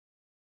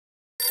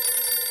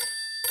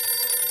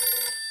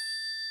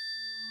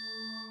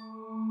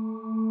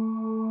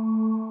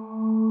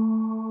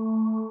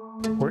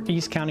We're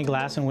East County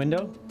Glass and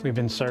Window. We've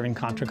been serving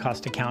Contra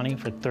Costa County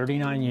for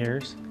 39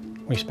 years.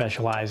 We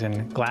specialize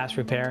in glass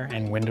repair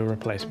and window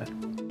replacement.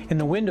 In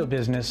the window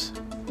business,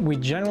 we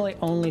generally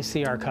only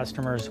see our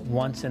customers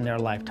once in their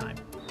lifetime.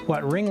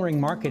 What Ring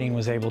Marketing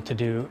was able to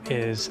do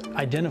is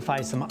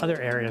identify some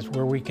other areas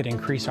where we could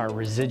increase our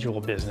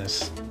residual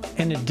business.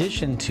 In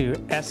addition to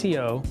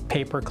SEO,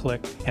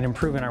 pay-per-click, and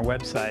improving our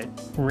website,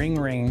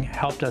 Ring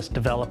helped us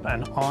develop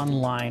an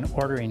online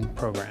ordering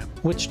program,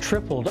 which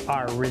tripled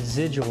our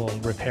residual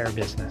repair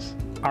business.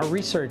 Our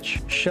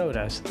research showed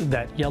us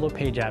that Yellow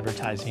Page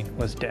advertising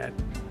was dead.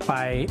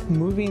 By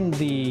moving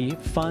the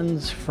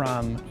funds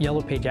from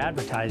Yellow Page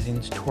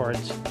advertising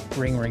towards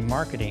Ring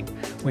Marketing,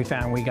 we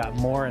found we got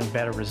more and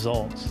better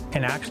results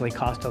and actually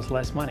cost us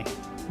less money.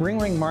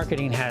 Ring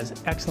Marketing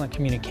has excellent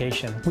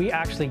communication. We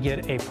actually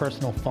get a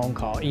personal phone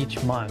call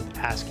each month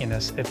asking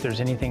us if there's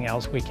anything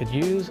else we could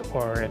use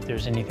or if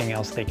there's anything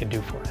else they could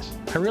do for us.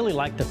 I really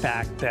like the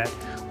fact that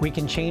we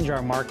can change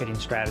our marketing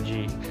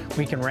strategy.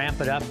 We can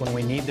ramp it up when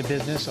we need the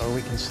business, or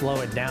we can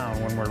slow it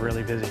down when we're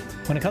really busy.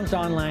 When it comes to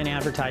online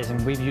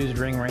advertising, we've used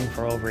Ring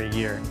for over a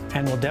year,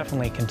 and we'll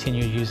definitely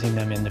continue using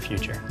them in the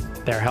future.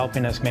 They're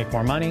helping us make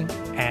more money,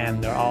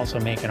 and they're also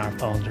making our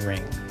phones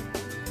ring.